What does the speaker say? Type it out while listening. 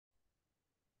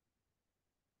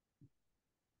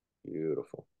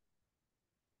Beautiful.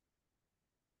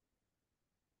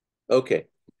 Okay.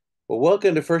 Well,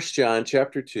 welcome to First John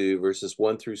chapter 2, verses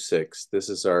 1 through 6. This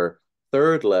is our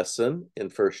third lesson in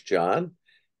First John.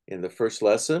 In the first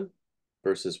lesson,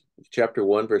 chapter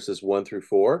 1, verses 1 through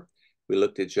 4, we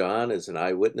looked at John as an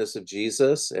eyewitness of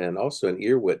Jesus and also an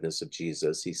ear witness of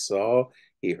Jesus. He saw,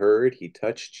 he heard, he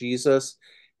touched Jesus,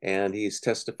 and he's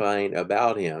testifying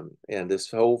about him. And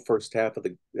this whole first half of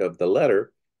the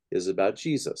letter is about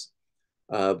Jesus.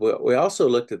 But we also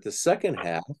looked at the second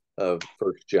half of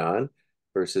First John,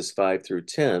 verses 5 through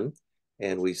 10,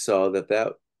 and we saw that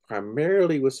that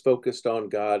primarily was focused on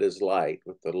God as light,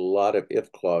 with a lot of if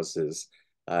clauses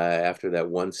after that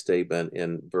one statement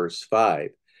in verse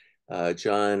 5.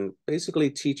 John basically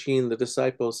teaching the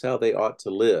disciples how they ought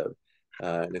to live.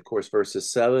 And of course, verses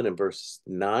 7 and verse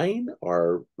 9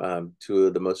 are two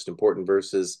of the most important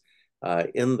verses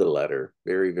in the letter.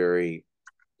 Very, very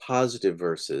positive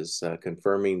verses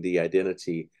confirming the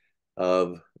identity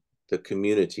of the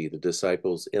community, the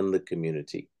disciples in the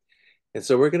community. And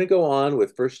so we're going to go on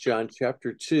with First John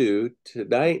chapter 2.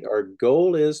 Tonight, our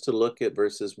goal is to look at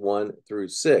verses 1 through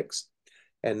 6.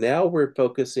 And now we're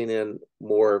focusing in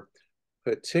more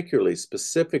particularly,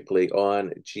 specifically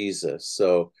on Jesus.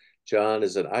 So John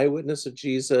is an eyewitness of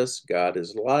Jesus, God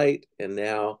is light, and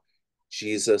now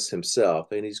Jesus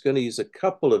himself. And he's going to use a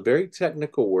couple of very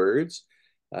technical words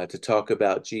to talk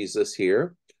about Jesus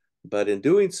here. But in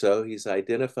doing so, he's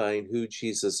identifying who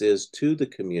Jesus is to the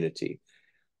community.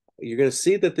 You're going to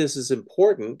see that this is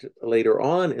important later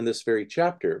on in this very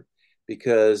chapter,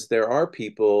 because there are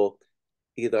people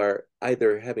either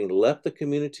having left the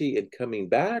community and coming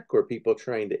back, or people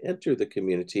trying to enter the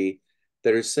community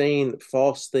that are saying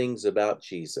false things about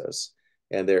Jesus.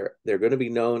 And they're going to be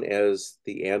known as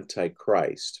the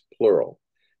Antichrist, plural.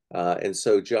 And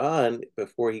so John,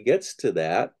 before he gets to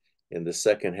that, in the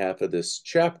second half of this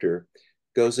chapter,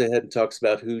 goes ahead and talks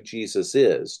about who Jesus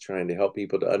is, trying to help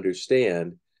people to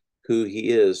understand who he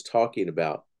is talking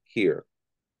about here.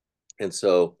 And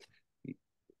so,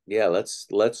 yeah, let's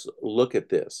look at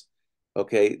this.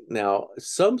 Okay, now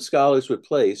some scholars would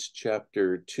place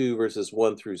chapter 2, verses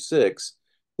 1 through 6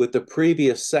 with the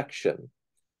previous section.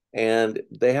 And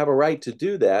they have a right to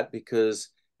do that because,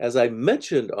 as I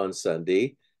mentioned on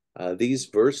Sunday, these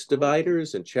verse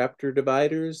dividers and chapter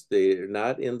dividers, they're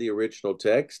not in the original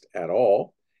text at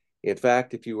all. In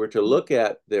fact, if you were to look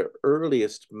at the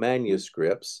earliest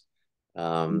manuscripts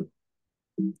of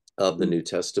the New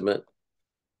Testament,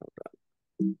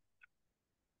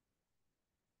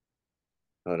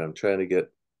 I'm trying to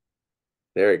get,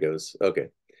 there it goes. Okay,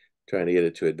 trying to get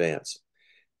it to advance.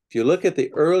 If you look at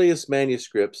the earliest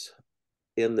manuscripts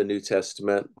in the New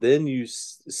Testament, then you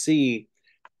see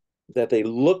that they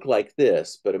look like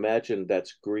this, but imagine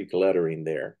that's Greek lettering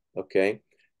there, okay?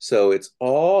 So it's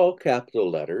all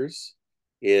capital letters.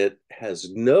 It has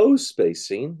no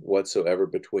spacing whatsoever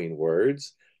between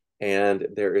words, and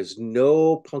there is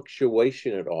no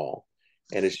punctuation at all.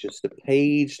 And it's just a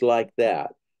page like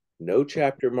that. No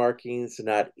chapter markings,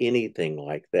 not anything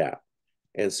like that.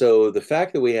 And so the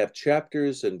fact that we have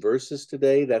chapters and verses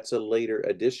today, that's a later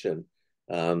addition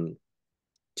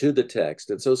to the text.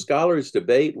 And so scholars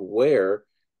debate where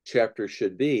chapters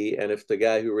should be and if the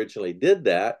guy who originally did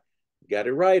that got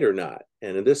it right or not.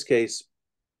 And in this case,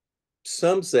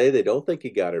 some say they don't think he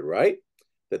got it right,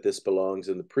 that this belongs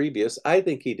in the previous. I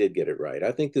think he did get it right.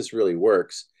 I think this really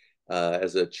works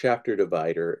as a chapter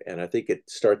divider, and I think it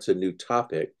starts a new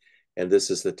topic, and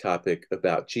this is the topic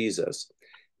about Jesus.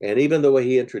 And even the way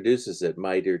he introduces it,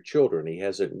 my dear children, he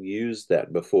hasn't used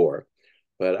that before.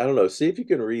 But I don't know, see if you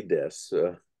can read this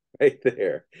right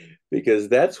there, because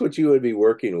that's what you would be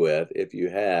working with if you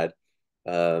had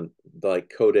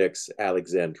like Codex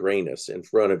Alexandrinus in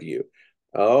front of you.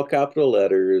 All capital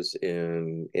letters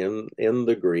in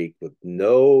the Greek with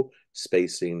no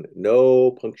spacing, no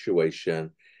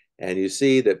punctuation. And you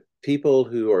see that people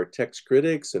who are text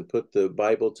critics and put the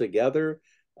Bible together,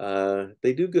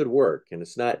 they do good work, and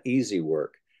it's not easy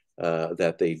work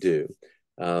that they do.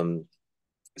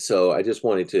 So I just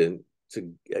wanted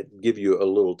to give you a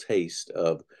little taste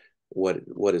of what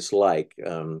it's like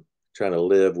trying to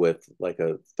live with like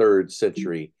a third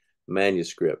century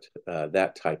manuscript,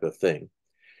 that type of thing.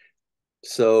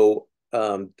 So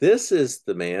this is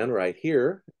the man right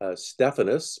here,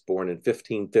 Stephanus, born in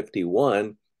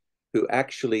 1551, who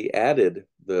actually added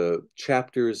the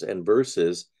chapters and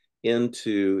verses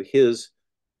into his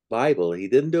Bible. He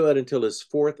didn't do it until his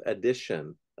fourth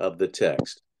edition of the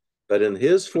text. But in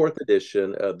his fourth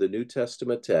edition of the New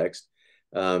Testament text,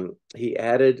 he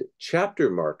added chapter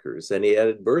markers and he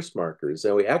added verse markers.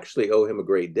 And we actually owe him a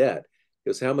great debt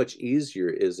Because how much easier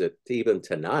is it even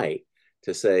tonight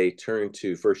to say, turn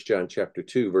to First John chapter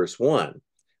 2, verse 1,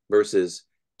 versus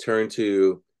turn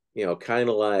to, kind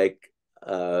of like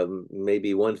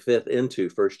maybe 1/5 into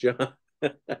First John.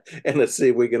 And let's see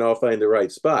if we can all find the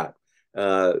right spot.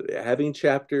 Having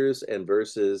chapters and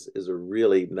verses is a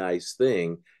really nice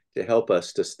thing to help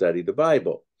us to study the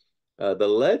Bible. The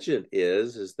legend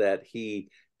is that he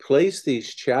placed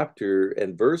these chapter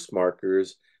and verse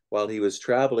markers while he was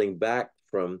traveling back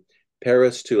from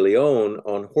Paris to Lyon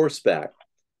on horseback.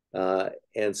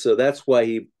 And so that's why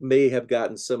he may have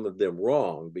gotten some of them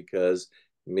wrong, because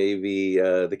maybe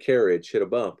the carriage hit a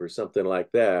bump or something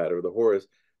like that, or the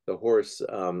horse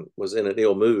was in an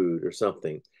ill mood or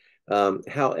something.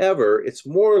 However, it's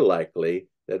more likely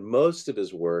that most of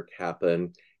his work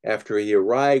happened after he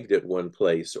arrived at one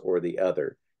place or the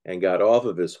other and got off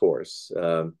of his horse.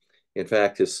 In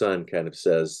fact, his son kind of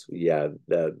says, "Yeah,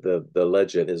 the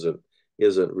legend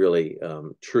isn't really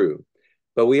true."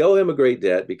 But we owe him a great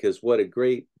debt, because what a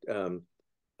great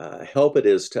help it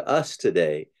is to us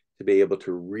today to be able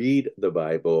to read the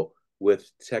Bible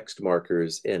with text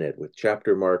markers in it, with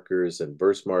chapter markers and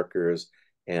verse markers,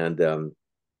 and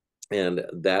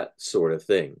that sort of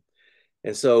thing.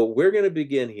 And so we're going to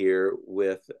begin here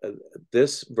with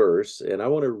this verse, and I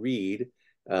want to read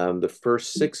the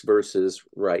first 6 verses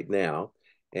right now,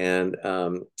 and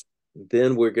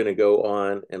then we're going to go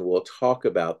on and we'll talk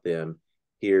about them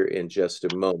here in just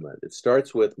a moment. It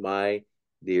starts with "My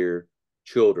dear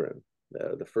children,"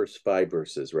 the first 5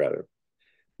 verses, rather.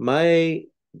 "My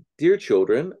dear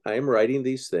children, I am writing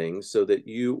these things so that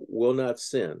you will not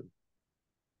sin.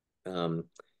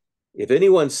 If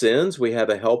anyone sins, we have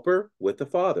a helper with the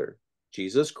Father,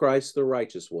 Jesus Christ, the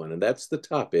righteous one." And that's the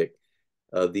topic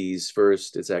of these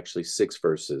first, it's actually 6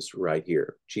 verses right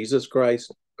here. Jesus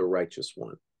Christ, the righteous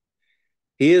one.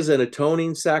 "He is an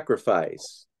atoning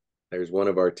sacrifice." There's one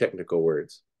of our technical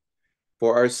words.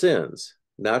 "For our sins,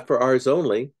 not for ours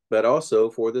only, but also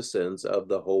for the sins of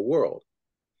the whole world.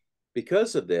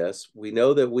 Because of this, we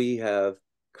know that we have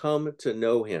come to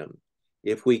know him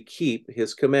if we keep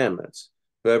his commandments.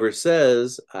 Whoever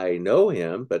says, 'I know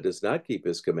him,' but does not keep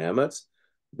his commandments,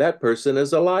 that person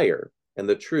is a liar, and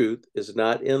the truth is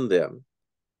not in them.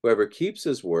 Whoever keeps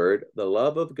his word, the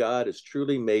love of God is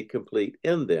truly made complete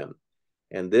in them.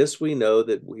 And by this we know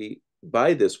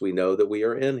that we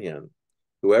are in him.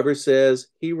 Whoever says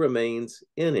he remains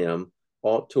in him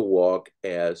ought to walk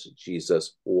as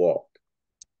Jesus walked."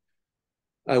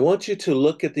 I want you to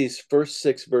look at these first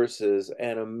 6 verses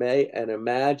and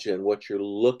imagine what you're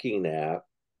looking at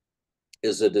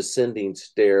is a descending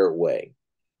stairway.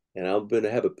 And I'm going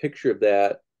to have a picture of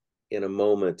that in a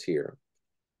moment here,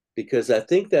 because I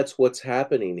think that's what's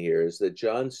happening here, is that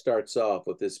John starts off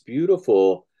with this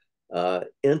beautiful,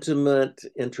 intimate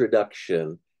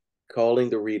introduction,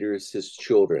 calling the readers his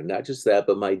children. Not just that,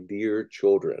 but "my dear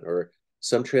children," or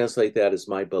some translate that as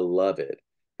 "my beloved."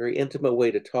 Very intimate way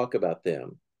to talk about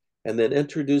them. And then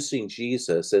introducing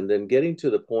Jesus, and then getting to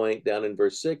the point down in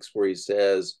verse 6 where he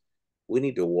says, we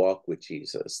need to walk with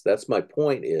Jesus. That's my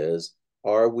point, is,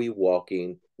 are we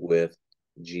walking with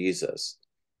Jesus?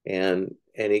 And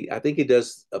I think he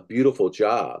does a beautiful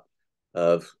job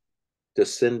of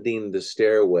descending the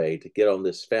stairway to get on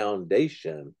this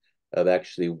foundation of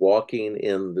actually walking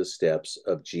in the steps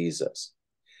of Jesus.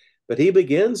 But he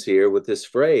begins here with this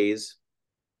phrase,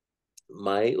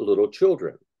 "my little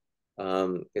children."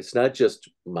 It's not just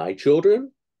 "my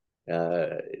children."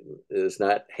 It's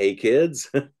not "hey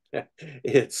kids."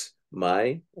 It's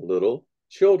 "my little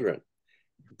children."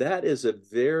 That is a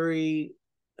very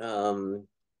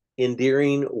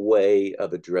endearing way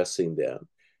of addressing them.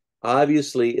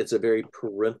 Obviously, it's a very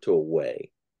parental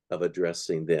way of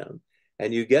addressing them.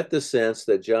 And you get the sense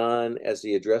that John, as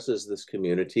he addresses this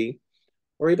community,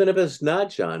 or even if it's not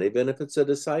John, even if it's a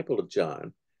disciple of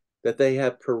John, that they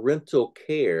have parental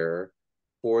care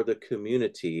for the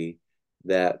community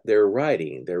that they're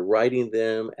writing. They're writing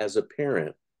them as a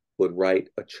parent would write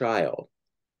a child.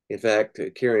 In fact,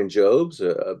 Karen Jobes,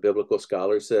 a biblical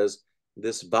scholar, says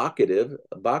this vocative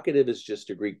is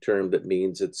just a Greek term that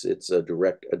means it's a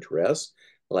direct address.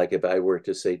 Like if I were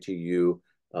to say to you,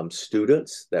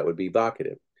 students, that would be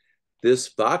vocative.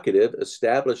 This vocative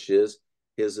establishes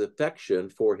his affection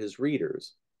for his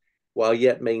readers, while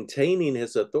yet maintaining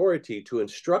his authority to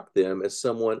instruct them as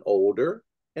someone older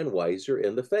and wiser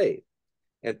in the faith,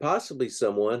 and possibly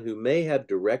someone who may have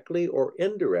directly or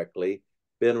indirectly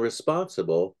been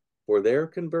responsible for their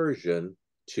conversion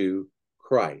to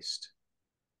Christ.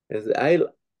 And I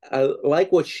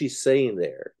like what she's saying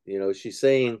there. She's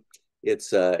saying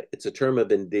it's a term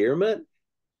of endearment,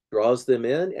 draws them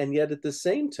in, and yet at the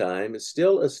same time, it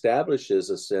still establishes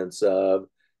a sense um,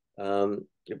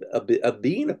 of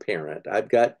being a parent. I've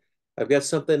got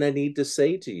something I need to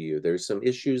say to you. There's some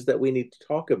issues that we need to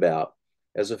talk about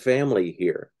as a family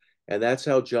here. And that's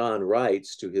how John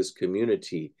writes to his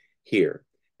community here.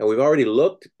 And we've already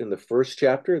looked in the first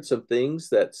chapter at some things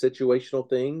that situational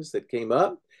things that came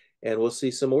up, and we'll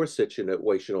see some more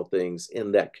situational things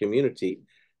in that community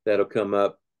that'll come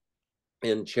up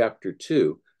in chapter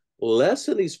 2. Less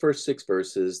in these first 6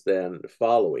 verses than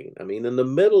following. I mean, in the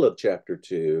middle of chapter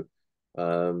 2,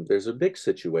 there's a big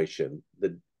situation.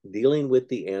 The dealing with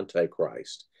the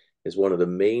Antichrist is one of the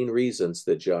main reasons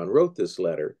that John wrote this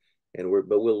letter,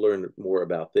 but we'll learn more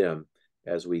about them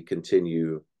as we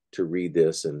continue to read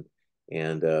this and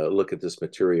look at this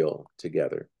material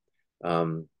together.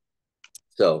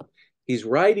 So he's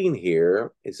writing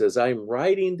here. It says, "I'm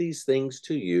writing these things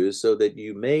to you so that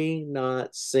you may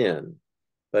not sin.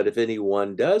 But if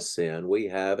anyone does sin, we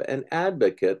have an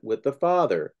advocate with the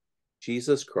Father,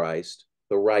 Jesus Christ,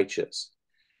 the righteous."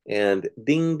 And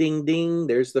ding, ding, ding,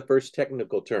 there's the first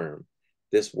technical term,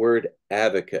 this word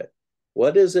advocate.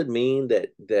 What does it mean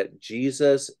that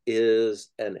Jesus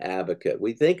is an advocate?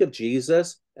 We think of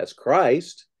Jesus as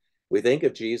Christ. We think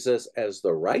of Jesus as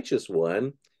the righteous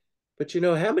one. But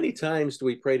how many times do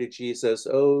we pray to Jesus,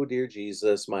 "Oh, dear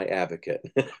Jesus, my advocate"?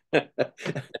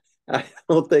 I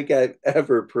don't think I've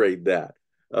ever prayed that.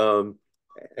 Um,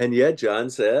 and yet, John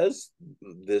says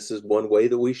this is one way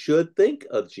that we should think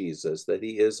of Jesus, that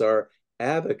he is our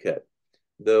advocate.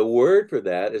 The word for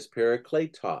that is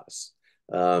parakletos.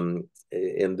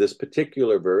 In this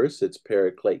particular verse, it's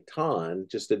Paraclaton,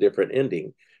 just a different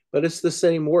ending, but it's the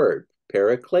same word,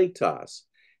 parakletos.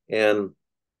 And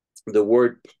the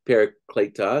word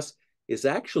Paracletos is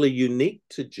actually unique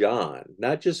to John,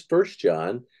 not just First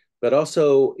John, but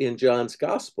also in John's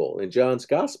Gospel. In John's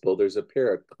Gospel, there's a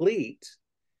paraclete,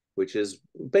 which is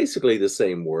basically the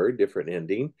same word, different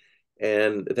ending,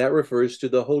 and that refers to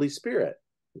the Holy Spirit.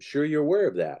 I'm sure you're aware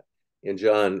of that. In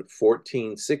John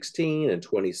 14:16 and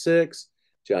 26,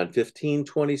 John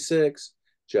 15:26,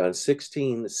 John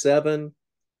 16:7,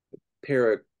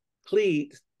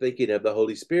 Paraclete, thinking of the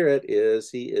Holy Spirit,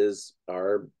 he is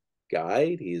our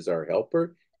guide, he's our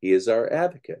helper, he is our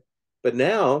advocate. But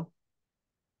now,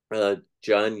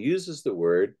 John uses the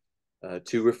word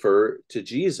to refer to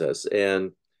Jesus,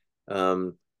 and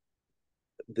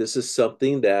this is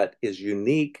something that is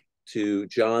unique to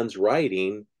John's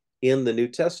writing in the New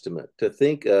Testament, to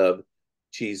think of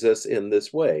Jesus in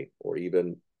this way, or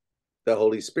even the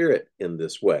Holy Spirit in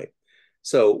this way.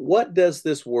 So, what does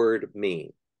this word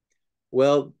mean?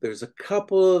 Well, there's a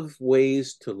couple of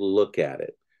ways to look at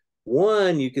it.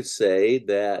 One, you could say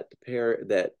that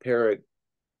Parakletos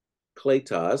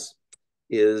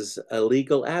is a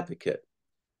legal advocate.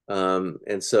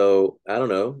 And so I don't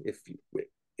know if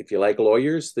you like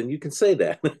lawyers, then you can say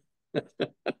that.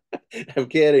 I'm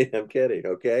kidding.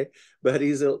 Okay, but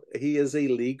he is a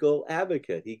legal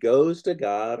advocate. He goes to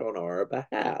God on our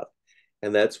behalf,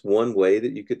 and that's one way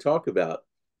that you could talk about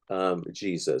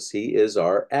Jesus. He is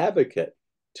our advocate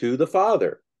to the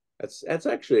Father. That's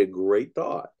actually a great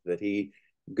thought, that he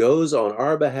goes on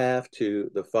our behalf to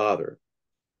the Father.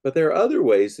 But there are other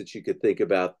ways that you could think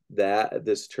about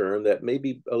this term that may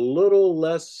be a little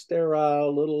less sterile,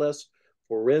 a little less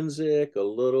forensic, a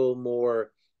little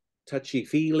more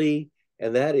touchy-feely,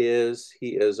 and that is,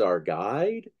 he is our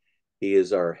guide, he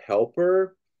is our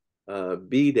helper.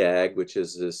 BDAG, which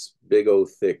is this big old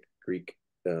thick Greek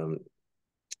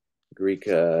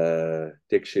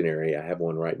dictionary. I have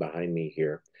one right behind me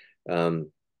here.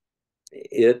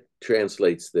 It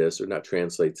translates this, or not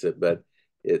translates it, but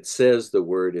it says the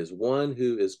word is one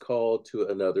who is called to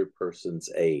another person's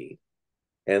aid.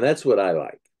 And that's what I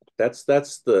like. That's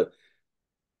the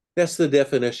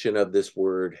definition of this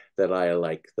word that I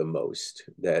like the most.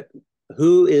 That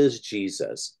who is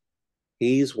Jesus?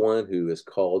 He's one who is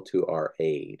called to our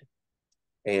aid.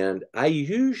 And I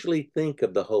usually think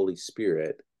of the Holy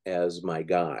Spirit as my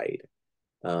guide.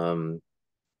 And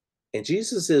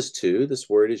Jesus is too. This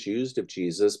word is used of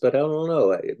Jesus, but I don't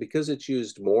know, because it's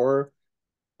used more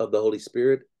of the Holy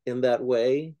Spirit in that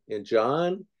way in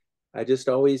John, I just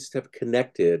always have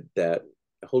connected that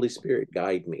Holy Spirit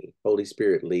guide me, Holy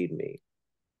Spirit lead me.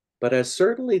 But I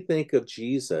certainly think of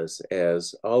Jesus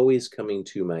as always coming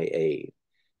to my aid.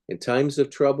 In times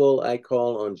of trouble, I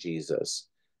call on Jesus,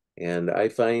 and I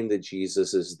find that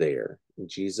Jesus is there.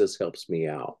 Jesus helps me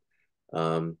out.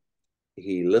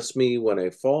 He lifts me when I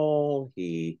fall.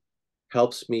 He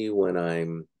helps me when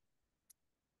I'm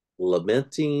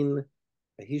lamenting.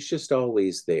 He's just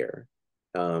always there.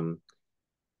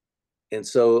 And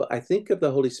so I think of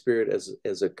the Holy Spirit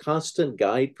as a constant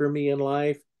guide for me in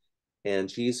life, and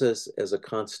Jesus as a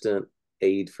constant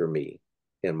aid for me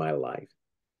in my life.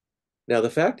 Now, the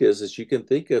fact is you can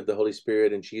think of the Holy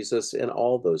Spirit and Jesus in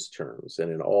all those terms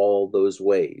and in all those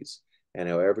ways. And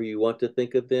however you want to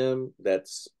think of them,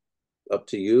 that's up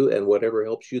to you. And whatever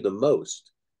helps you the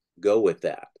most, go with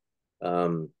that.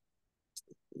 Um,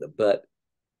 but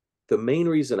the main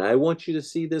reason I want you to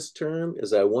see this term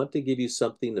is I want to give you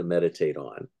something to meditate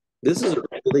on. This is a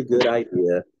really good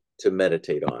idea to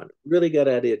meditate on. Really good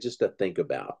idea just to think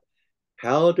about.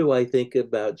 How do I think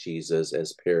about Jesus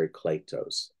as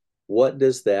Paracletos? What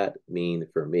does that mean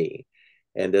for me?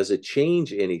 And does it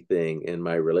change anything in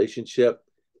my relationship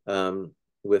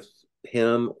with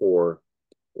him, or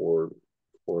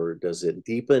or does it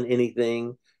deepen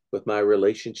anything with my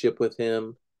relationship with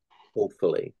him?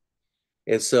 Hopefully.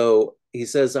 And so he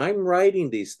says, I'm writing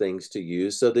these things to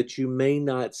you so that you may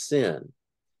not sin.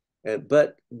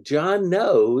 But John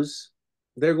knows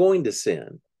they're going to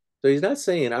sin. So he's not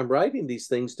saying, I'm writing these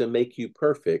things to make you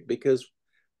perfect, because,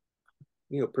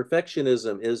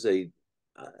 perfectionism is a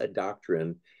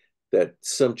doctrine that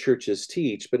some churches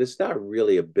teach, but it's not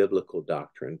really a biblical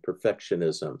doctrine,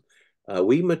 perfectionism.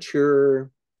 We mature,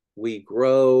 we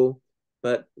grow,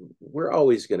 but we're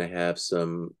always going to have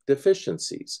some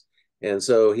deficiencies. And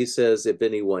so he says, if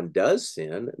anyone does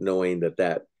sin, knowing that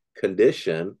that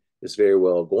condition is very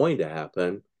well going to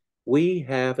happen, we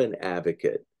have an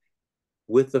advocate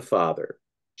with the Father,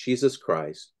 Jesus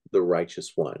Christ, the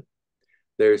righteous one.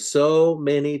 There's so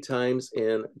many times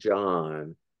in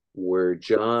John where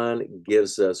John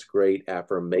gives us great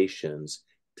affirmations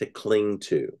to cling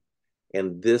to.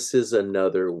 And this is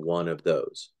another one of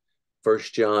those. 1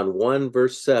 John 1,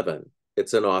 verse 7,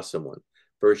 it's an awesome one.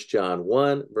 1 John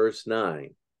 1, verse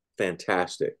 9,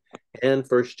 fantastic. And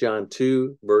 1 John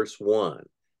 2, verse 1,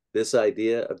 this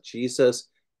idea of Jesus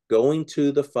going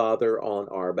to the Father on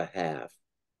our behalf,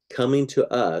 coming to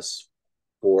us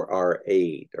for our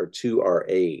aid, or to our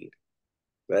aid.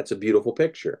 That's a beautiful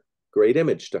picture, great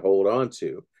image to hold on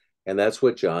to. And that's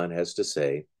what John has to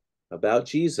say about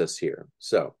Jesus here.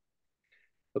 So,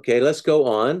 okay, let's go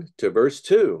on to verse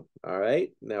 2. All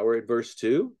right, now we're at verse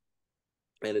 2.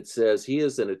 And it says, he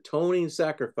is an atoning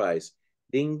sacrifice.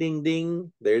 Ding, ding,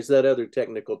 ding. There's that other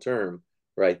technical term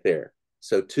right there.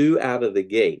 So 2 out of the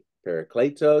gate,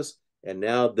 Paracletos, and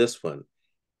now this one,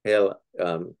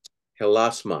 Hilasmos.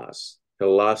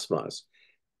 Hilasmos.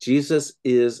 Jesus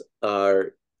is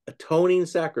our atoning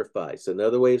sacrifice.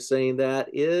 Another way of saying that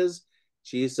is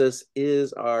Jesus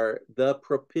is the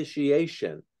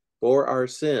propitiation for our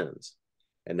sins.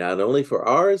 And not only for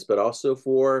ours, but also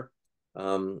for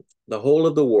the whole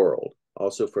of the world,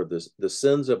 also for the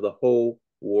sins of the whole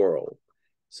world.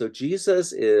 So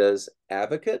Jesus is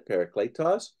advocate,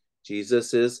 Paracletos.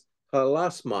 Jesus is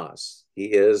Hilasmos. He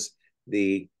is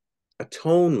the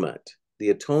atonement, the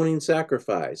atoning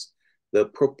sacrifice, the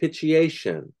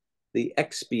propitiation, the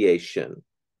expiation.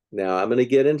 Now, I'm going to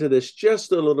get into this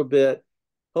just a little bit,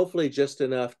 hopefully just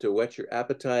enough to whet your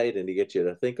appetite and to get you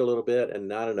to think a little bit, and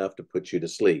not enough to put you to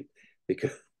sleep,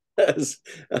 because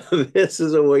this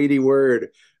is a weighty word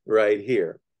right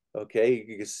here. Okay,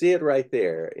 you can see it right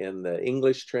there in the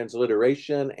English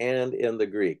transliteration and in the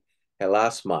Greek,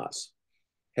 Hilasmos.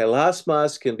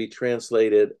 Hilasmos can be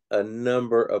translated a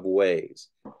number of ways.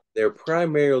 There are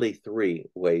primarily 3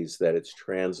 ways that it's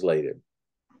translated.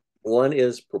 One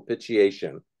is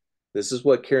propitiation. This is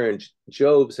what Karen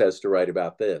Jobes has to write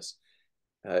about this.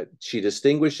 She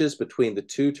distinguishes between the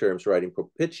 2 terms, writing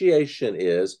propitiation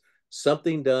is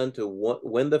something done to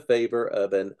win the favor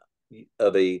of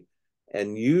a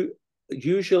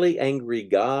usually angry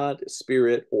God,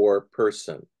 spirit, or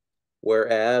person.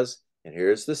 Whereas, and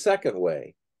here's the second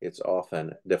way it's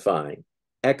often defined,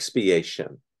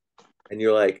 expiation. And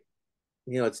you're like,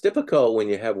 it's difficult when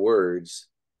you have words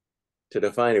to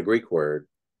define a Greek word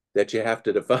that you have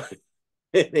to define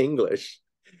in English.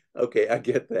 Okay, I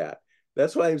get that.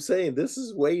 That's why I'm saying this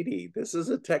is weighty. This is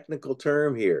a technical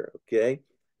term here, okay?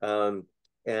 And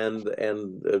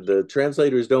the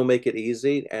translators don't make it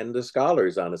easy, and the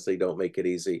scholars honestly don't make it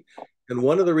easy. And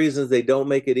one of the reasons they don't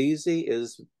make it easy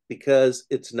is because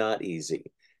it's not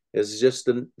easy. It's just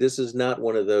this is not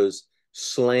one of those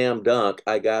slam dunk,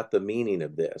 I got the meaning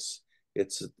of this.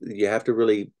 You have to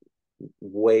really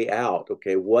weigh out,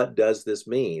 okay, what does this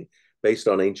mean based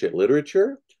on ancient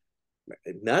literature?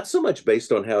 Not so much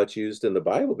based on how it's used in the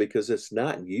Bible, because it's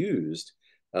not used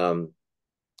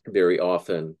very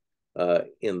often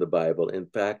in the Bible. In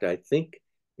fact, I think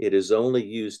it is only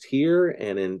used here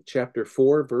and in chapter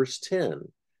 4, verse 10.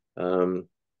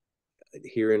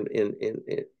 Here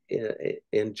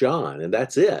in John, and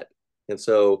that's it. And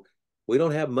so we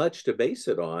don't have much to base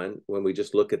it on when we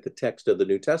just look at the text of the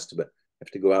New Testament. We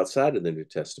have to go outside of the New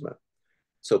Testament.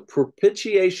 So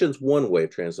propitiation is one way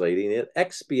of translating it.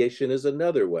 Expiation is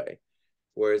another way.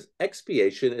 Whereas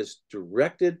expiation is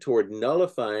directed toward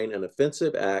nullifying an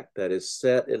offensive act that is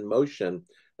set in motion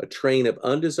a train of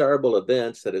undesirable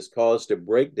events that has caused a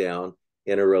breakdown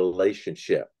in a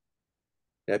relationship.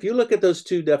 Now, if you look at those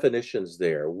two definitions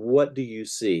there, what do you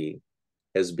see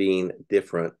as being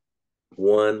different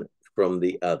one from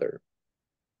the other?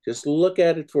 Just look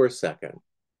at it for a second.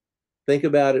 Think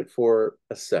about it for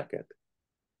a second.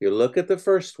 You look at the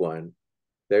first one,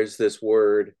 there's this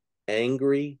word,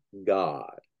 angry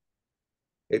God.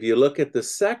 If you look at the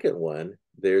second one,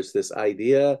 there's this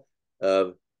idea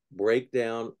of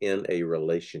breakdown in a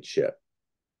relationship.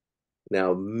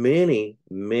 Now, many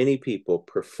people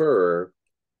prefer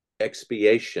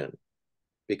expiation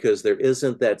because there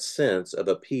isn't that sense of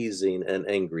appeasing an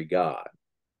angry God.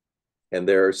 And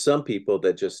there are some people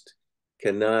that just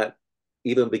cannot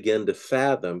even begin to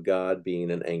fathom God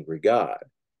being an angry God,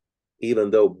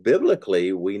 even though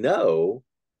biblically we know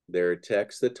there are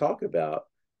texts that talk about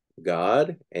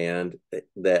God and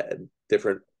that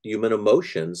different human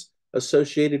emotions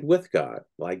associated with God,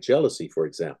 like jealousy, for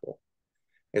example.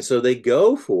 And so they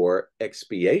go for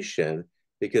expiation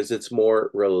because it's more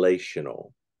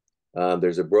relational.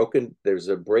 There's a break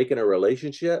in a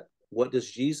relationship. What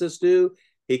does Jesus do?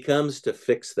 He comes to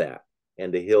fix that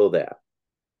and to heal that.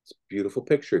 It's a beautiful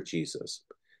picture of Jesus.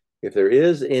 If there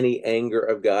is any anger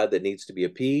of God that needs to be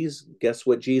appeased, guess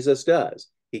what Jesus does?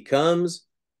 He comes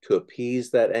to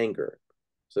appease that anger.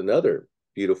 It's another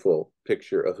beautiful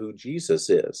picture of who Jesus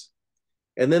is.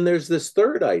 And then there's this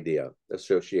third idea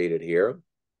associated here,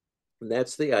 and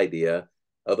that's the idea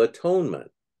of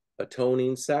atonement,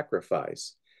 atoning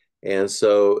sacrifice. And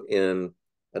so in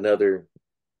another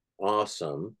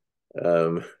awesome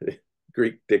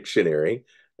Greek dictionary,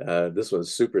 this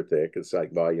one's super thick. It's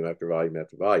like volume after volume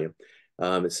after volume.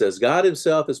 It says, God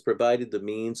himself has provided the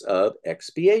means of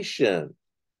expiation.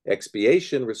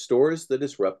 Expiation restores the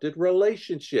disrupted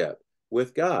relationship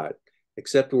with God,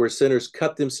 except where sinners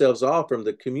cut themselves off from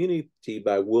the community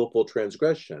by willful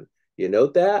transgression. You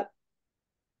note that?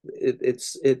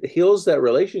 It heals that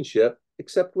relationship,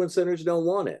 except when sinners don't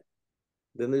want it.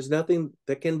 Then there's nothing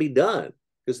that can be done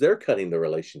because they're cutting the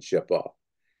relationship off.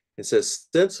 It says,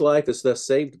 since life is thus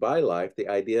saved by life, the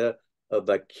idea of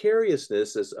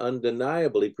vicariousness is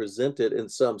undeniably presented in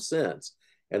some sense.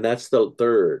 And that's the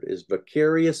third, is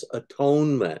vicarious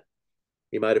atonement.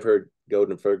 You might have heard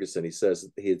Gordon Ferguson. He says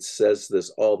this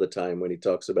all the time when he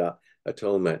talks about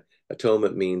atonement.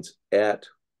 Atonement means at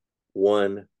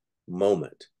one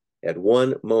moment. At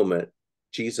one moment,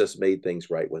 Jesus made things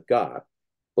right with God.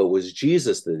 But it was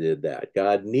Jesus that did that.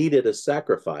 God needed a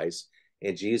sacrifice,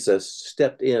 and Jesus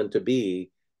stepped in to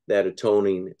be that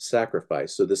atoning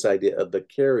sacrifice. So this idea of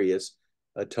vicarious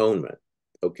atonement,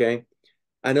 okay?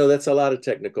 I know that's a lot of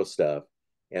technical stuff,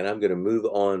 and I'm going to move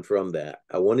on from that.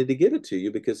 I wanted to give it to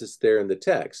you because it's there in the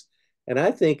text. And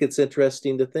I think it's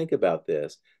interesting to think about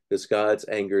this. Does God's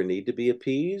anger need to be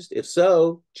appeased? If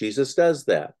so, Jesus does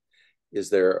that. Is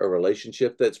there a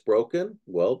relationship that's broken?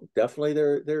 Well, definitely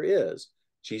there is.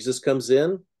 Jesus comes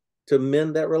in to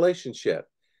mend that relationship.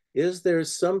 Is there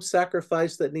some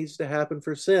sacrifice that needs to happen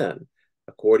for sin?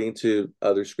 According to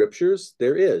other scriptures,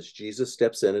 there is. Jesus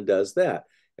steps in and does that.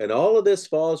 And all of this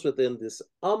falls within this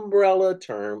umbrella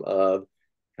term of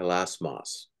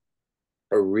hilasmos,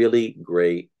 a really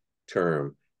great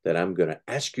term that I'm going to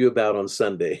ask you about on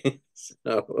Sunday.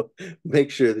 So make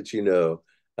sure that you know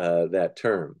that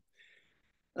term.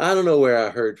 I don't know where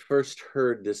I first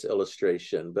heard this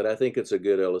illustration, but I think it's a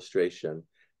good illustration.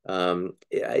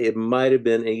 It might have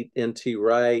been N.T.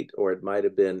 Wright, or it might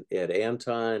have been Ed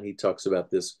Anton. He talks about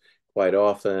this quite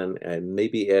often, and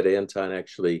maybe Ed Anton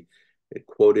actually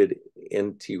quoted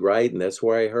N.T. Wright, and that's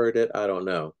where I heard it. I don't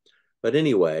know. But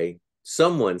anyway,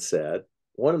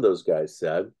 one of those guys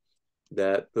said,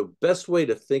 that the best way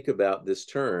to think about this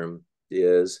term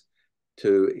is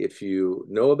if you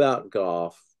know about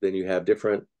golf, then you have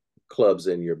different clubs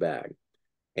in your bag.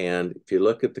 And if you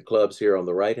look at the clubs here on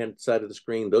the right-hand side of the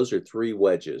screen, those are three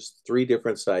wedges, three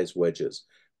different size wedges.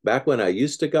 Back when I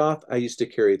used to golf, I used to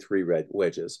carry three red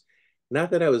wedges.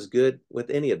 Not that I was good with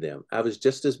any of them. I was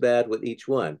just as bad with each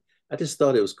one. I just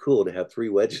thought it was cool to have three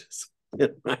wedges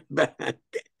in my bag.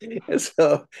 And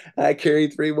so I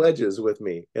carried three wedges with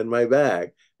me in my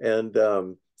bag. And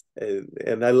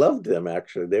I loved them,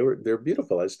 actually. They're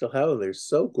beautiful. I still have them. They're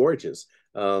so gorgeous.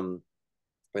 And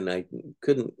I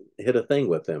couldn't hit a thing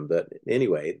with them. But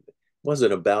anyway, it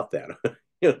wasn't about that.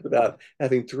 without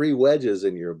having three wedges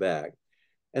in your bag.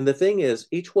 And the thing is,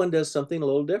 each one does something a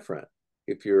little different.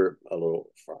 If you're a little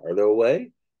farther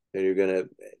away, then you're going to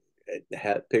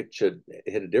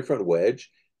hit a different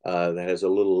wedge that has a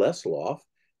little less loft.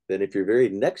 Then if you're very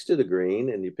next to the green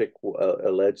and you pick a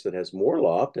ledge that has more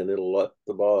loft, and it'll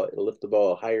lift the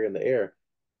ball higher in the air,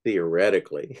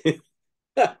 theoretically.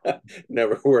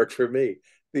 Never worked for me.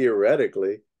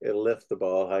 Theoretically, it'll lift the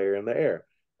ball higher in the air.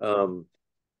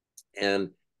 And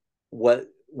what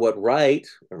Wright,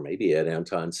 or maybe Ed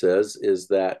Anton, says is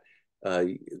that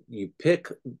you pick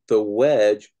the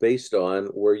wedge based on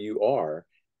where you are.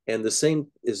 And the same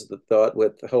is the thought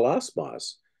with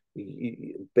hilasmos.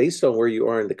 Based on where you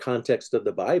are in the context of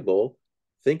the Bible,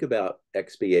 think about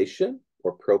expiation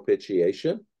or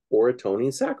propitiation or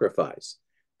atoning sacrifice.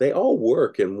 They all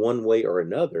work in one way or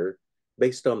another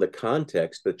based on the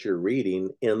context that you're reading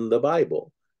in the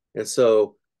Bible. And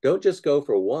so don't just go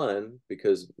for one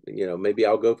because, maybe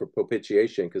I'll go for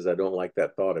propitiation because I don't like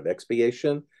that thought of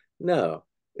expiation. No,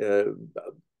 uh,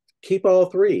 keep all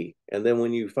three. And then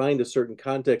when you find a certain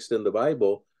context in the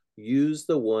Bible, use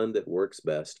the one that works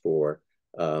best for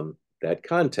that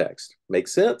context.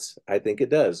 Makes sense? I think it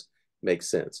does make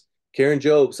sense. Karen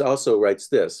Jobes also writes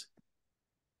this.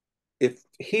 If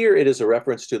here it is a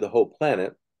reference to the whole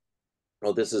planet,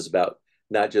 well, this is about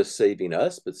not just saving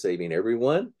us, but saving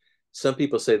everyone. Some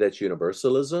people say that's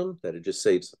universalism, that it just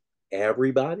saves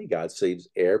everybody. God saves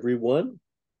everyone,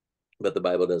 but the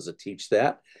Bible doesn't teach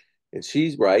that. And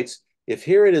she writes, if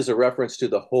here it is a reference to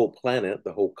the whole planet,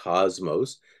 the whole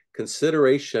cosmos,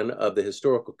 consideration of the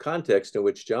historical context in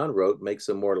which John wrote makes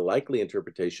a more likely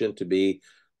interpretation to be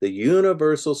the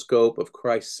universal scope of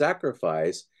Christ's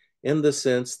sacrifice in the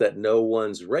sense that no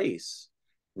one's race,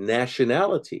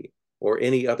 nationality, or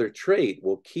any other trait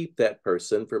will keep that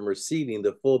person from receiving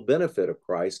the full benefit of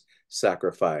Christ's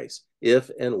sacrifice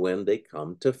if and when they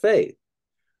come to faith.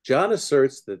 John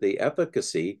asserts that the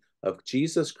efficacy of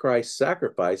Jesus Christ's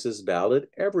sacrifice is valid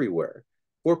everywhere,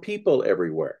 for people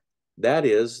everywhere. That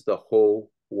is the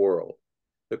whole world.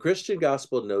 The Christian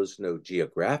gospel knows no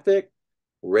geographic,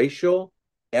 racial,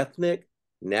 ethnic,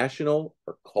 national,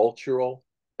 or cultural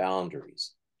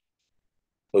boundaries.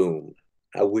 Boom.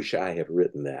 I wish I had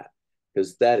written that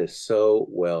because that is so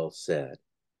well said.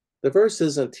 The verse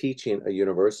isn't teaching a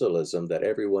universalism that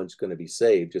everyone's going to be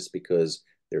saved just because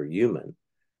they're human.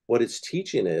 What it's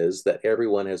teaching is that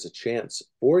everyone has a chance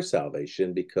for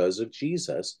salvation because of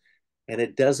Jesus, and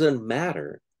it doesn't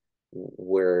matter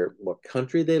what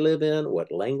country they live in,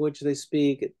 what language they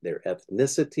speak, their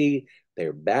ethnicity,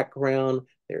 their background,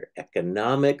 their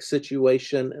economic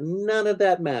situation. None of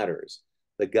that matters.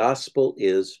 The gospel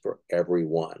is for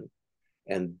everyone.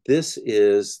 And this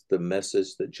is the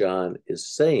message that John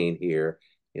is saying here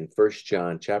in 1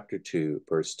 John chapter 2,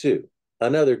 verse 2.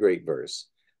 Another great verse.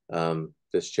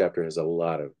 This chapter has a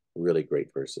lot of really great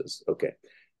verses. Okay,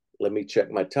 let me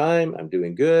check my time. I'm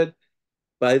doing good.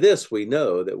 By this we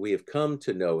know that we have come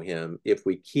to know him if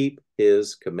we keep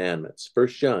his commandments. 1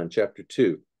 John chapter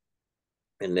 2.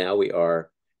 And now we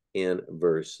are in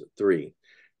verse 3.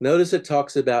 Notice it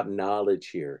talks about knowledge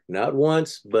here, not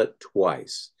once, but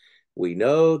twice. We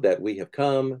know that we have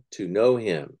come to know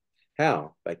him.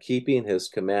 How? By keeping his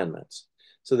commandments.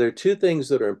 So there are two things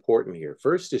that are important here.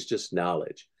 First is just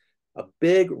knowledge. A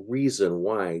big reason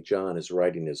why John is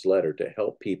writing his letter to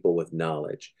help people with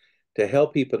knowledge, to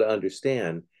help people to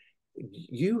understand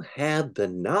you have the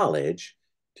knowledge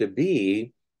to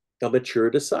be a mature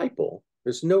disciple.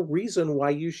 There's no reason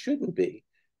why you shouldn't be.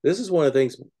 This is one of the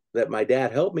things that my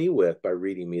dad helped me with by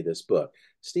reading me this book.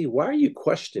 Steve, why are you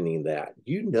questioning that?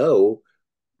 You know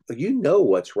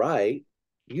what's right.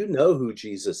 You know who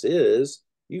Jesus is.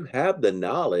 You have the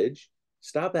knowledge.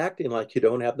 Stop acting like you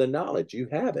don't have the knowledge. You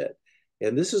have it.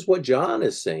 And this is what John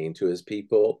is saying to his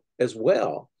people as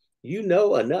well. You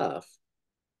know enough.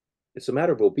 It's a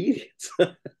matter of obedience.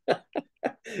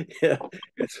 Yeah,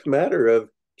 it's a matter of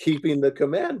keeping the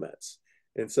commandments.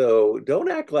 And so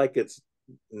don't act like it's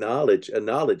a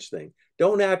knowledge thing.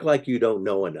 Don't act like you don't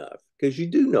know enough because you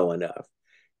do know enough.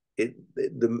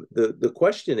 The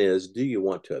question is, do you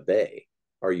want to obey?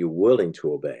 Are you willing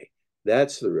to obey?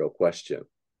 That's the real question.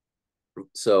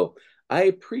 So I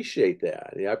appreciate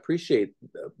that. I appreciate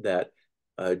that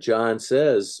John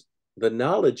says the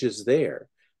knowledge is there.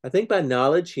 I think by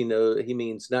knowledge, he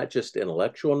means not just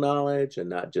intellectual knowledge and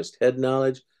not just head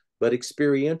knowledge, but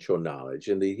experiential knowledge.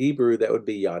 In the Hebrew, that would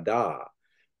be yada.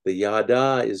 The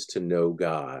yada is to know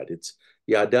God.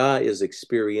 Yada is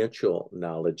experiential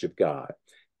knowledge of God.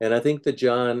 And I think that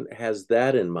John has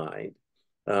that in mind.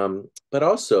 But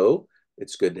also,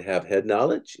 it's good to have head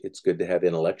knowledge. It's good to have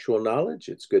intellectual knowledge.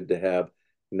 It's good to have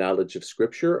knowledge of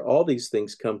Scripture. All these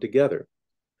things come together.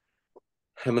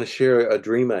 I'm going to share a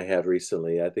dream I had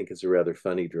recently. I think it's a rather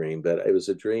funny dream, but it was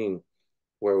a dream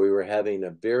where we were having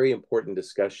a very important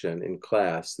discussion in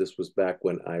class. This was back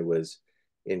when I was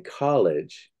in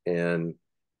college, and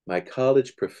my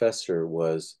college professor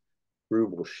was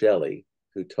Rubel Shelley,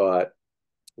 who taught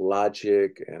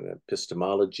logic and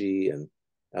epistemology, and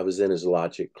I was in his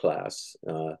logic class.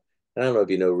 And I don't know if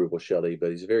you know Rubel Shelley,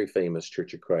 but he's a very famous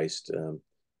Church of Christ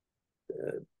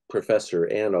professor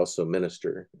and also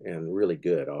minister, and really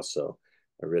good also.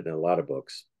 I've written a lot of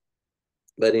books.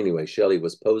 But anyway, Shelley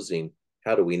was posing,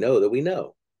 how do we know that we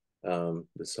know?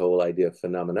 This whole idea of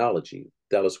phenomenology.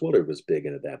 Dallas Willard was big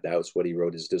into that. That was what he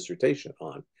wrote his dissertation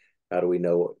on. How do we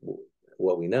know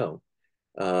what we know?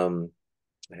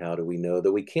 How do we know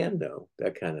that we can know?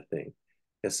 That kind of thing.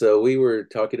 And so we were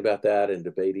talking about that and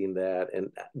debating that.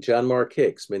 And John Mark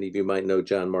Hicks, many of you might know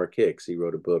John Mark Hicks. He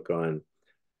wrote a book on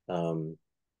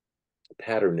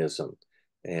patternism.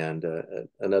 And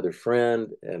another friend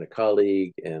and a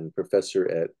colleague and professor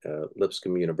at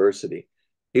Lipscomb University,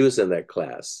 he was in that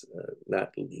class,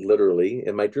 not literally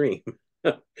in my dream.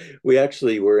 We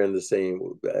actually were in the same,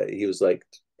 he was like,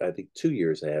 I think 2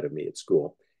 years ahead of me at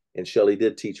school. And Shelley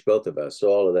did teach both of us. So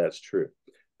all of that's true.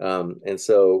 And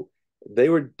so they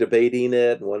were debating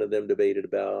it. And one of them debated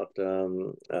about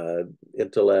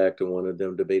intellect, and one of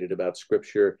them debated about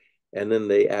scripture. And then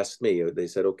they asked me, they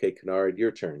said, okay, Kinnard,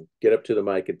 your turn. Get up to the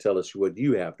mic and tell us what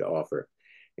you have to offer.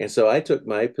 And so I took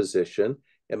my position,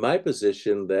 and my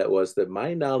position that was that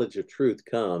my knowledge of truth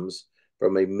comes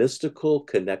from a mystical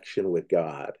connection with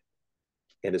God,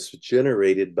 and it's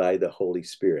generated by the Holy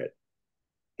Spirit.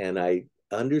 And I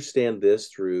understand this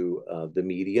through the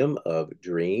medium of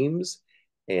dreams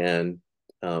and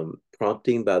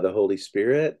prompting by the Holy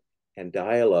Spirit and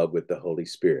dialogue with the Holy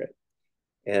Spirit.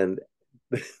 And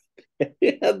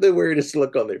they had the weirdest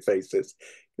look on their faces,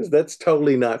 because that's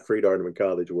totally not Freed-Hardeman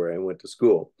College where I went to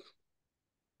school.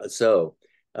 So,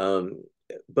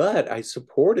 but I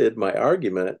supported my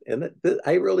argument, and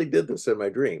I really did this in my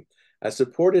dream. I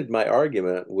supported my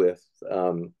argument with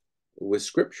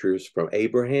scriptures from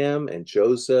Abraham and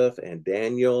Joseph and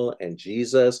Daniel and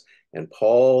Jesus and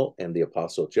Paul and the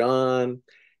Apostle John.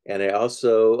 And I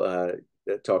also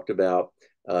talked about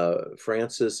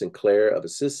Francis and Clare of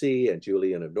Assisi and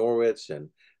Julian of Norwich and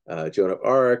Joan of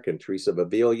Arc and Teresa of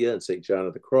Avila and St. John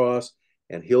of the Cross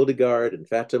and Hildegard and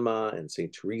Fatima and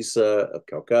St. Teresa of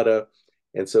Calcutta.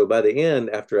 And so by the end,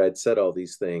 after I'd said all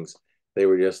these things, they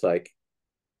were just like,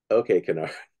 okay,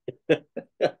 Kinnard,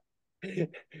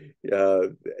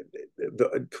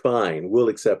 fine, we'll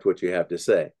accept what you have to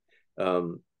say.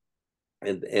 And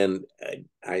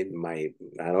I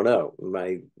don't know,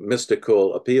 my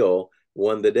mystical appeal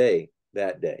won the day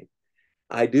that day.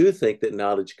 I do think that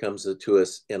knowledge comes to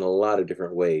us in a lot of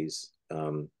different ways.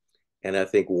 And I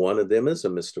think one of them is a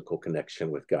mystical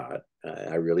connection with God.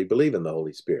 I really believe in the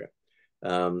Holy Spirit.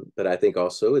 But I think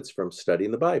also it's from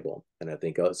studying the Bible. And I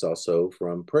think it's also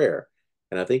from prayer.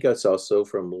 And I think it's also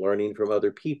from learning from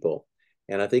other people.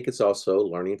 And I think it's also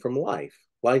learning from life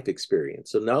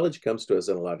experience. So knowledge comes to us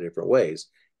in a lot of different ways.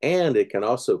 And it can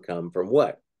also come from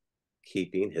what?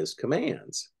 Keeping his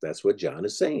commands. That's what John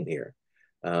is saying here.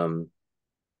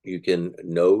 You can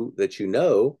know that you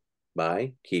know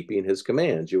by keeping his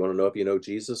commands. You want to know if you know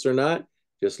Jesus or not?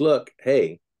 Just look,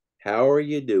 hey, how are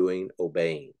you doing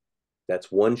obeying?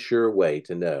 That's one sure way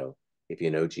to know if you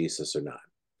know Jesus or not.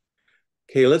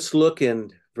 Okay, let's look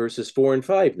in verses 4 and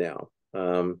 5 now.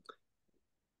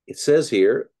 It says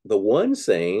here, the one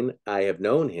saying, I have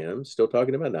known him, still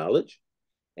talking about knowledge,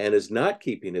 and is not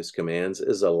keeping his commands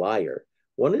is a liar.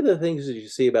 One of the things that you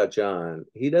see about John,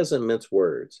 he doesn't mince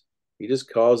words. He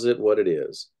just calls it what it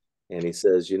is. And he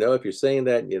says, you know, if you're saying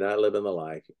that and you're not living the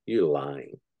life, you're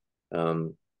lying.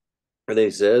 And then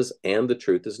he says, and the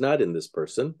truth is not in this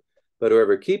person, but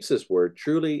whoever keeps his word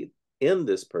truly in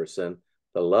this person,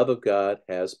 the love of God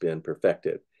has been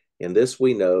perfected. In this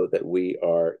we know that we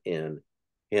are in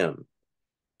him.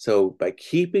 So by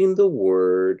keeping the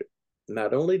word,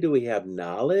 not only do we have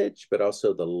knowledge, but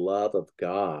also the love of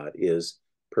God is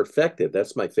perfected.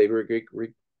 That's my favorite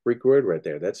Greek word right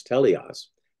there. That's teleos,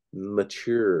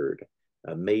 matured,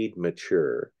 made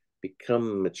mature,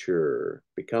 become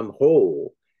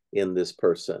whole in this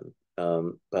person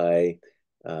by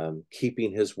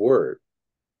keeping his word.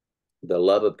 The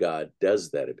love of God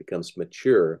does that. It becomes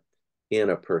mature in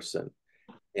a person.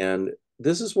 And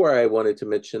this is where I wanted to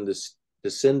mention this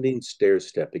descending stair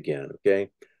step again, okay?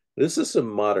 This is some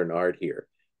modern art here.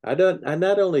 I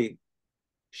not only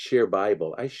share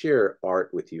Bible, I share art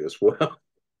with you as well.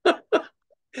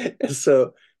 And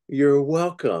so You're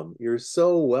welcome. You're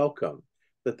so welcome.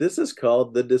 But this is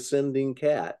called the descending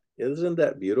cat. Isn't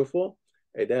that beautiful?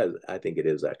 It does. I think it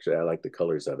is actually. I like the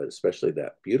colors of it, especially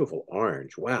that beautiful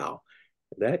orange. Wow.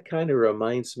 That kind of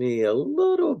reminds me a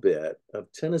little bit of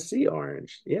Tennessee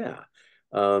orange. Yeah.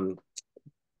 Um,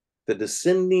 the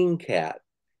descending cat.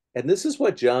 And this is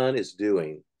what John is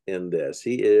doing in this.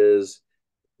 He is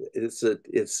it's a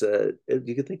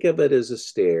you can think of it as a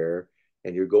stair,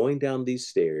 and you're going down these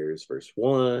stairs, verse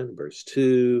 1, verse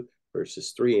 2,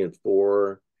 verses 3 and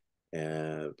 4,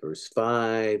 and verse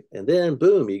 5, and then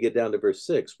boom, you get down to verse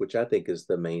 6, which I think is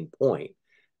the main point.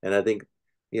 And I think,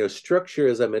 structure,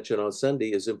 as I mentioned on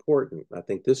Sunday, is important. I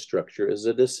think this structure is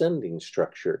a descending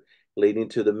structure leading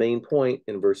to the main point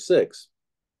in verse 6,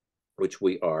 which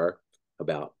we are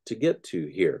about to get to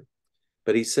here.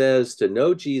 But he says to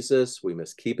know Jesus, we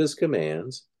must keep his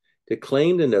commands. To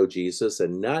claim to know Jesus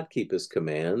and not keep his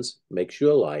commands makes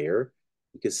you a liar.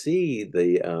 You can see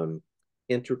the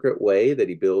intricate way that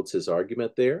he builds his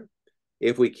argument there.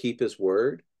 If we keep his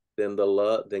word, then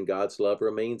God's love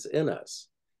remains in us.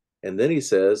 And then he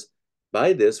says,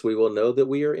 by this we will know that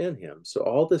we are in him. So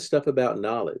all this stuff about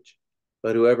knowledge.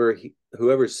 But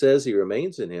whoever says he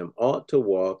remains in him ought to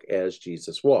walk as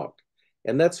Jesus walked.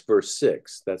 And that's verse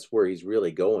 6. That's where he's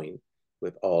really going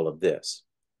with all of this.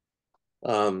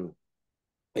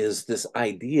 Is this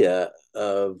idea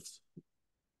of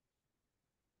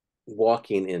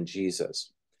walking in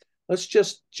Jesus. Let's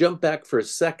just jump back for a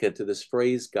second to this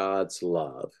phrase, God's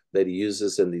love, that he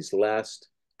uses in these last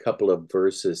couple of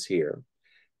verses here.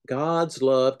 God's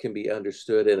love can be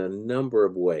understood in a number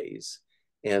of ways.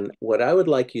 And what I would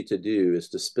like you to do is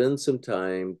to spend some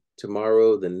time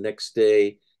tomorrow, the next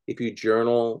day, if you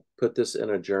journal, put this in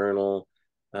a journal,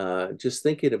 just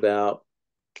thinking about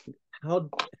how,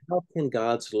 how can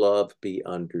God's love be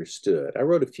understood? I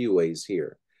wrote a few ways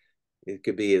here. It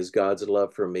could be as God's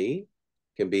love for me,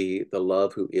 can be the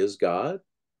love who is God,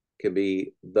 can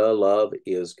be the love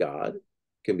is God,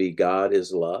 can be God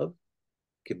is love,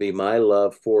 can be my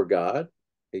love for God,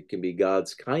 it can be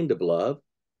God's kind of love,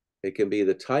 it can be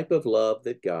the type of love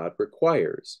that God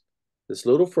requires. This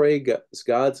little phrase,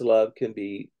 God's love, can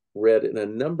be read in a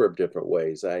number of different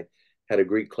ways. I had a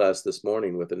Greek class this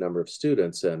morning with a number of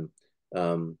students, and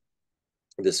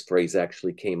this phrase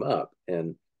actually came up,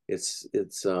 and it's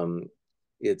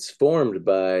formed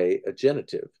by a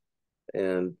genitive,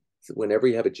 and whenever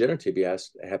you have a genitive,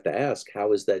 have to ask,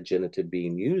 how is that genitive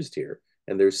being used here?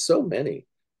 And there's so many.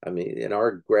 I mean, in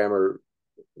our grammar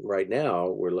right now,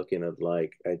 we're looking at,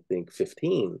 like, I think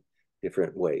 15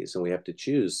 different ways, and we have to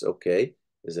choose. Okay,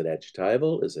 is it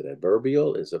adjectival? Is it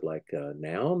adverbial? Is it like a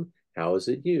noun? How is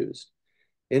it used?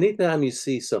 Anytime you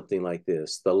see something like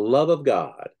this, the love of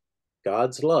God,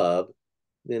 God's love,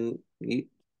 then we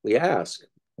ask,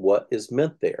 what is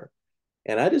meant there?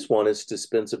 And I just want us to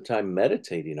spend some time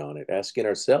meditating on it, asking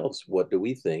ourselves, what do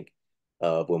we think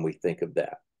of when we think of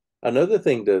that? Another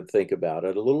thing to think about, a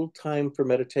little time for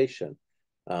meditation,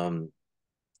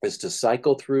 is to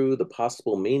cycle through the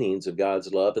possible meanings of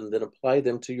God's love and then apply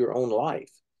them to your own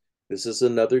life. This is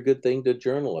another good thing to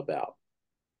journal about.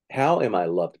 How am I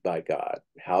loved by God?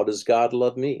 How does God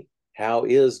love me? How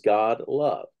is God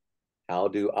love? How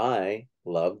do I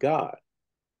love God?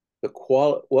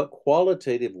 What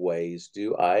qualitative ways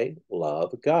do I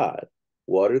love God?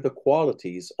 What are the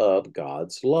qualities of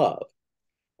God's love?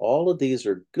 All of these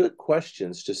are good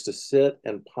questions just to sit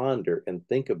and ponder and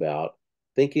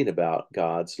thinking about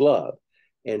God's love.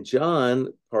 And John,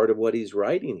 part of what he's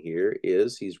writing here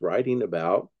is he's writing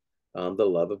about the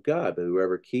love of God. But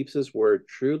whoever keeps his word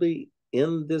truly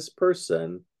in this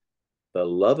person, the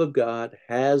love of God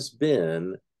has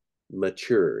been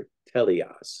matured,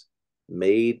 teleos,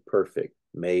 made perfect,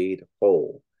 made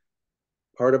whole.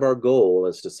 Part of our goal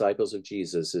as disciples of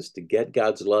Jesus is to get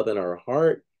God's love in our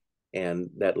heart, and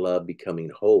that love becoming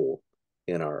whole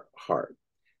in our heart.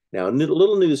 Now, a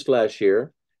little news flash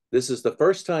here. This is the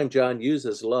first time John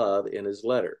uses love in his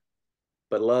letter,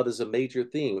 but love is a major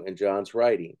theme in John's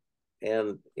writing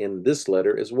and in this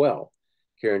letter as well.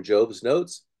 Here in Job's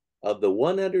notes, of the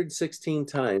 116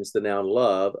 times the noun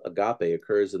love, agape,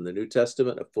 occurs in the New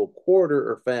Testament, a full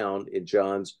quarter are found in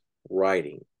John's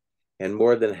writing. And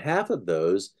more than half of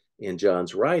those in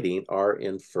John's writing are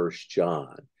in First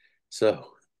John. So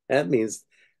that means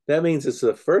it's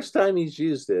the first time he's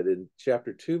used it in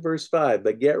chapter 2, verse 5.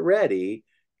 But get ready,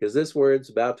 because this word's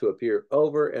about to appear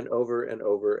over and over and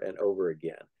over and over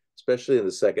again, especially in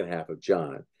the second half of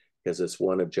John, because it's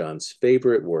one of John's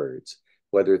favorite words.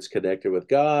 Whether it's connected with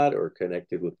God or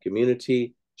connected with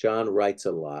community, John writes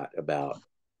a lot about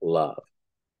love.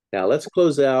 Now let's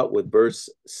close out with verse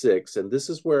 6, and this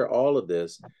is where all of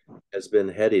this has been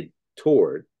headed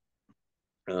toward,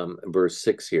 verse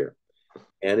 6 here.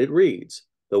 And it reads,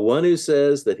 "The one who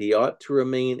says that he ought to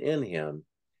remain in him,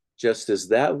 just as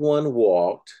that one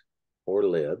walked or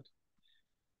lived,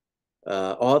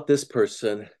 ought this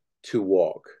person to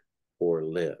walk or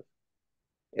live."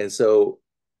 And so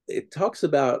it talks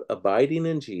about abiding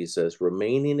in Jesus,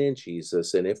 remaining in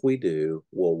Jesus, and if we do,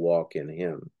 we'll walk in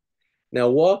him. Now,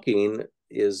 walking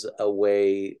is a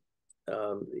way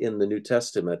in the New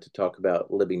Testament to talk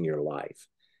about living your life.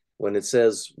 When it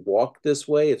says walk this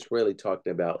way, it's really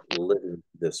talking about living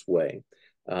this way.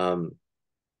 Um,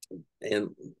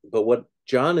 but what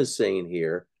John is saying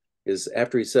here is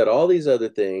after he said all these other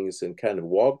things and kind of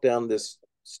walked down this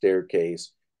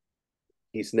staircase,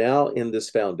 he's now in this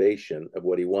foundation of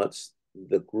what he wants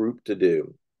the group to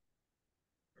do,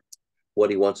 what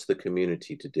he wants the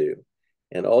community to do.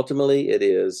 And ultimately, it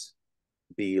is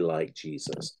be like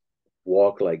Jesus,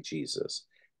 walk like Jesus.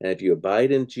 And if you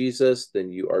abide in Jesus, then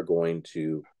you are going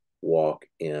to walk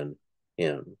in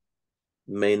him.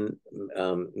 Menane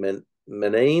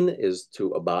is to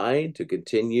abide, to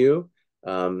continue.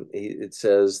 It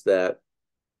says that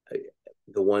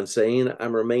the one saying,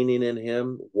 I'm remaining in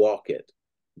him, walk it.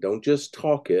 Don't just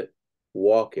talk it,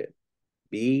 walk it.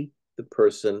 Be the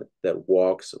person that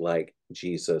walks like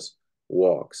Jesus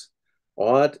walks.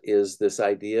 Ought is this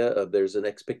idea of there's an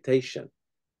expectation.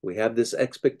 We have this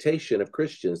expectation of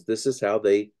Christians. This is how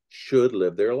they should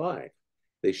live their life.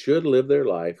 They should live their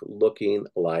life looking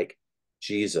like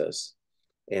Jesus.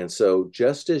 And so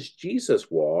just as Jesus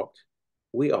walked,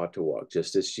 we ought to walk.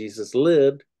 Just as Jesus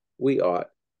lived, we ought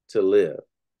to live.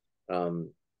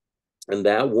 And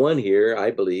that one here,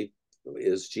 I believe,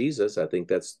 is Jesus. I think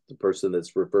that's the person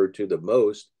that's referred to the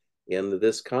most in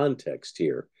this context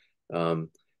here.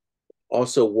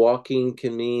 Also, walking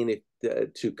can mean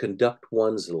to conduct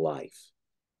one's life.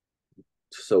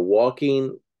 So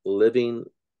walking, living,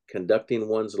 conducting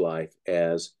one's life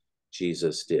as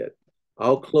Jesus did.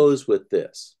 I'll close with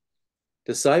this.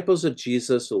 Disciples of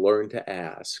Jesus learn to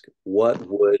ask, what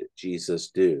would Jesus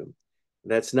do?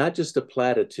 That's not just a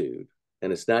platitude,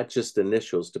 and it's not just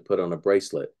initials to put on a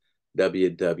bracelet,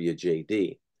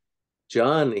 WWJD.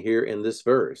 John here in this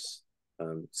verse,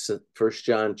 1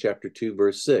 John chapter 2,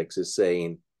 verse 6 is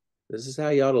saying, this is how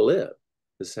you ought to live.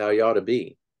 This is how you ought to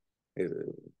be.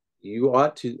 You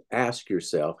ought to ask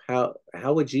yourself, how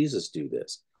would Jesus do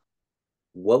this?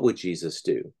 What would Jesus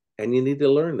do? And you need to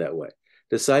learn that way.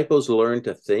 Disciples learn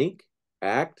to think,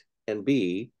 act, and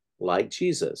be like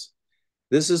Jesus.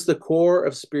 This is the core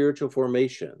of spiritual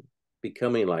formation,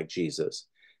 becoming like Jesus.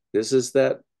 This is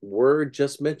that word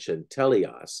just mentioned,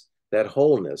 teleos, that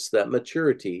wholeness, that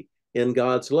maturity in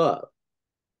God's love.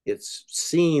 It's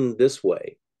seen this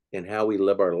way in how we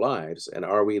live our lives, and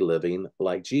are we living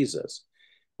like Jesus?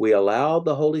 We allow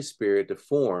the Holy Spirit to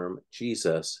form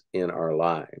Jesus in our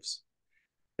lives.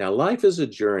 Now, life is a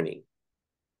journey,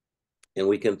 and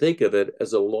we can think of it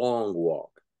as a long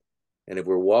walk. And if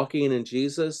we're walking in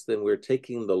Jesus, then we're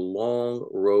taking the long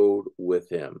road with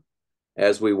him.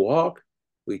 As we walk,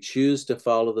 we choose to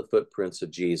follow the footprints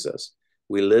of Jesus.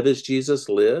 We live as Jesus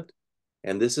lived,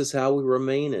 and this is how we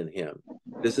remain in him.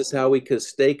 This is how we can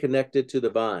stay connected to the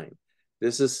vine.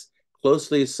 This is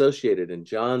closely associated in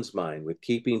John's mind with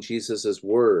keeping Jesus's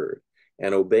word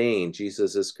and obeying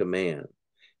Jesus's command.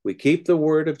 We keep the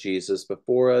word of Jesus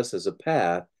before us as a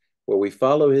path where we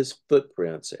follow his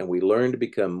footprints and we learn to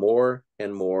become more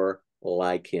and more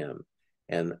like him.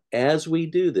 And as we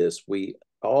do this, we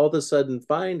all of a sudden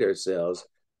find ourselves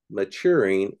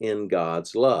maturing in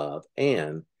God's love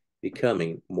and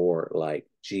becoming more like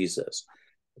Jesus.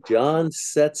 John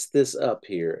sets this up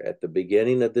here at the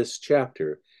beginning of this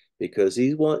chapter because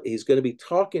he's going to be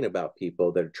talking about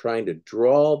people that are trying to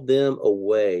draw them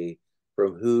away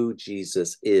from who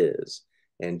Jesus is.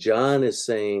 And John is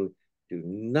saying, do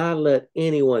not let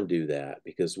anyone do that,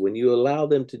 because when you allow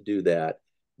them to do that,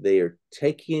 they are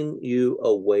taking you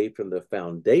away from the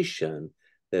foundation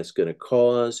that's going to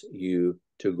cause you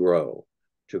to grow.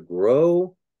 To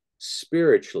grow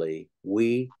spiritually,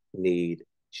 we need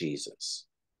Jesus.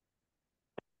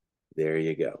 There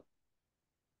you go.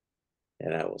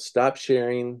 And I will stop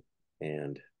sharing,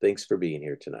 and thanks for being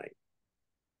here tonight.